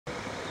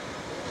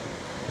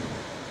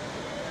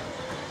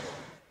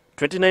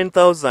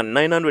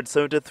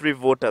29,973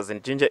 voters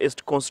in Jinja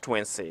East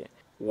constituency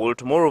will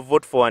tomorrow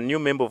vote for a new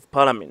member of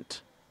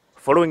parliament,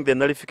 following the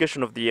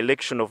nullification of the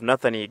election of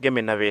Nathan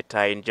Igeme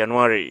Nabeta in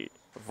January.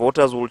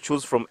 Voters will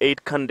choose from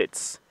 8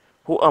 candidates,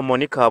 who are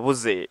Monica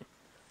Abuze,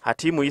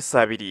 Hatimu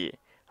Isabiri,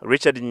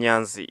 Richard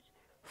Nyanzi,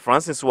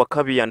 Francis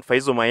Wakabi and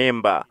Faizo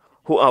Mayemba,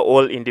 who are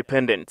all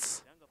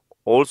independents.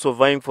 Also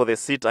vying for the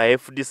seat are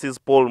FDC's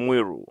Paul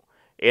Mwiru,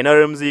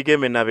 NRM's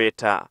Igeme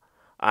Nabeta,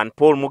 and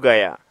Paul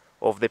Mugaya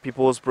of the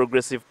People's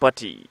Progressive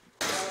Party.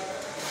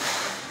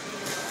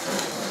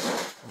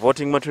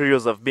 Voting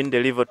materials have been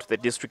delivered to the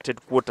district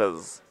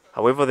headquarters.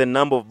 However, the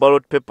number of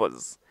ballot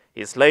papers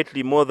is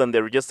slightly more than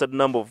the registered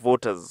number of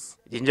voters.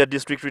 Jinja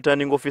District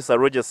Returning Officer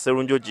Roger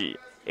Serunjoji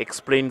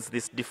explains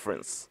this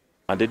difference.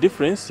 And the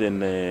difference in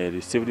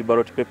received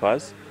ballot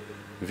papers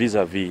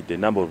vis-a-vis the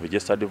number of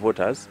registered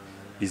voters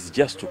is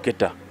just to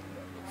cater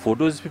for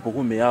those people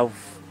who may have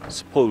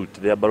spoiled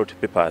their ballot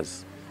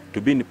papers to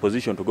be in a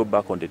position to go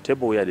back on the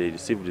table where they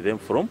received them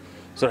from,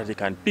 so that they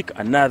can pick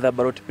another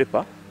ballot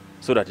paper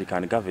so that they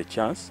can have a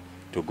chance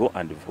to go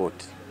and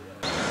vote.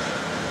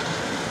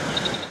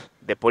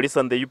 The police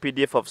and the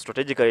UPDF have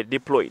strategically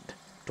deployed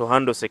to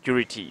handle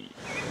security.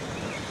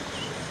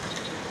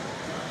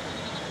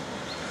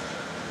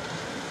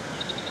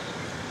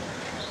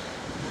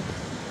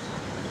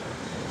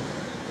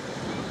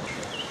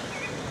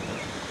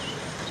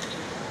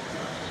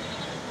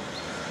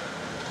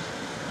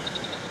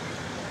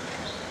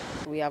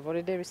 We have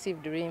already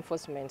received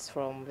reinforcements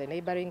from the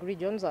neighboring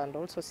regions, and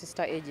also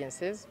sister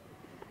agencies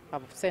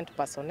have sent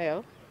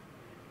personnel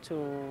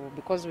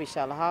because we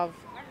shall have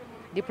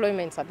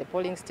deployments at the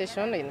polling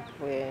station in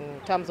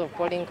terms of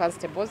polling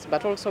constables,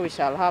 but also we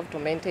shall have to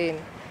maintain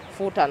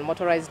foot and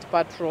motorized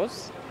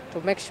patrols to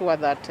make sure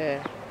that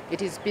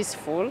it is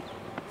peaceful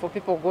for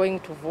people going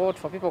to vote,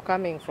 for people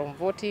coming from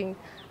voting,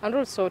 and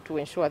also to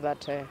ensure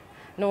that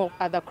no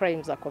other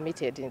crimes are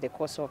committed in the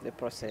course of the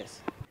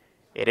process.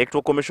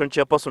 Electoral Commission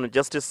Chairperson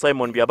Justice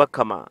Simon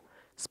Byabakama,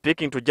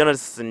 speaking to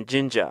journalists in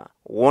Jinja,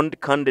 warned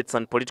candidates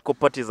and political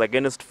parties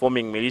against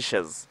forming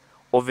militias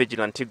or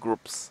vigilante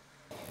groups.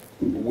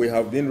 We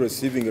have been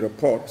receiving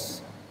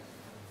reports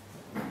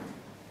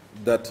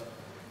that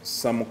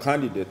some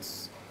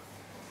candidates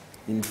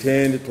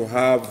intend to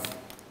have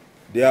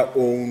their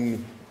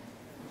own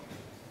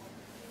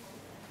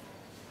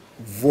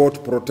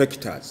vote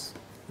protectors,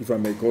 if I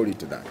may call it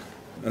that.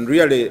 And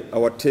really,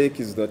 our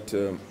take is that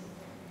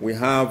we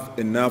have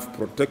enough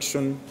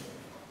protection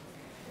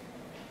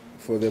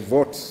for the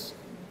votes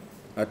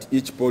at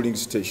each polling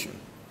station.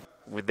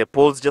 With the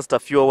polls just a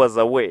few hours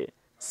away,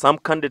 some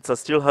candidates are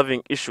still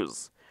having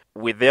issues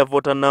with their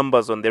voter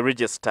numbers on the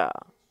register.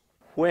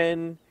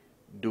 When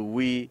do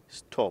we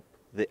stop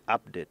the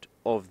update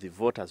of the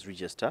voters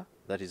register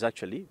that is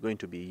actually going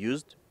to be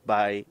used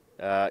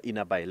in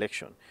a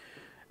by-election?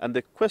 And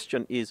the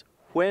question is,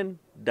 when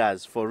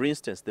does, for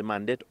instance, the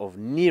mandate of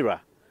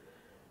NIRA,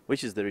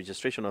 which is the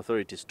registration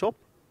authority, stop,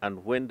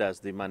 and when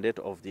does the mandate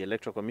of the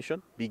Electoral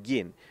Commission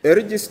begin? A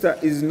register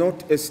is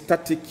not a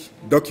static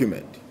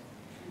document.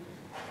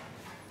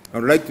 I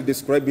would like to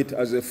describe it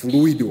as a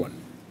fluid one.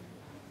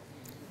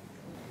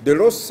 The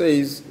law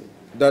says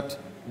that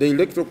the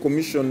Electoral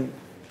Commission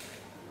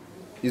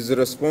is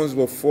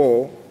responsible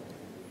for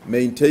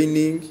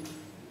maintaining,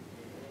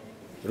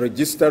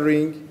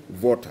 registering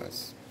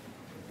voters,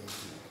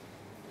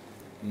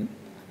 and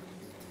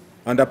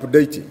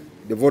updating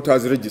the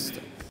voters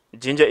register.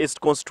 Jinja East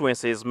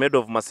constituency is made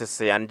of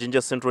Masese and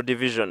Jinja Central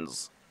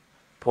divisions.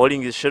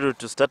 Polling is scheduled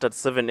to start at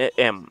 7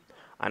 a.m.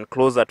 and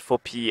close at 4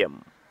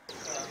 p.m.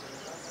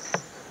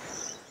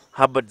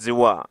 Habad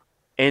Ziwa,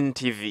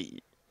 NTV.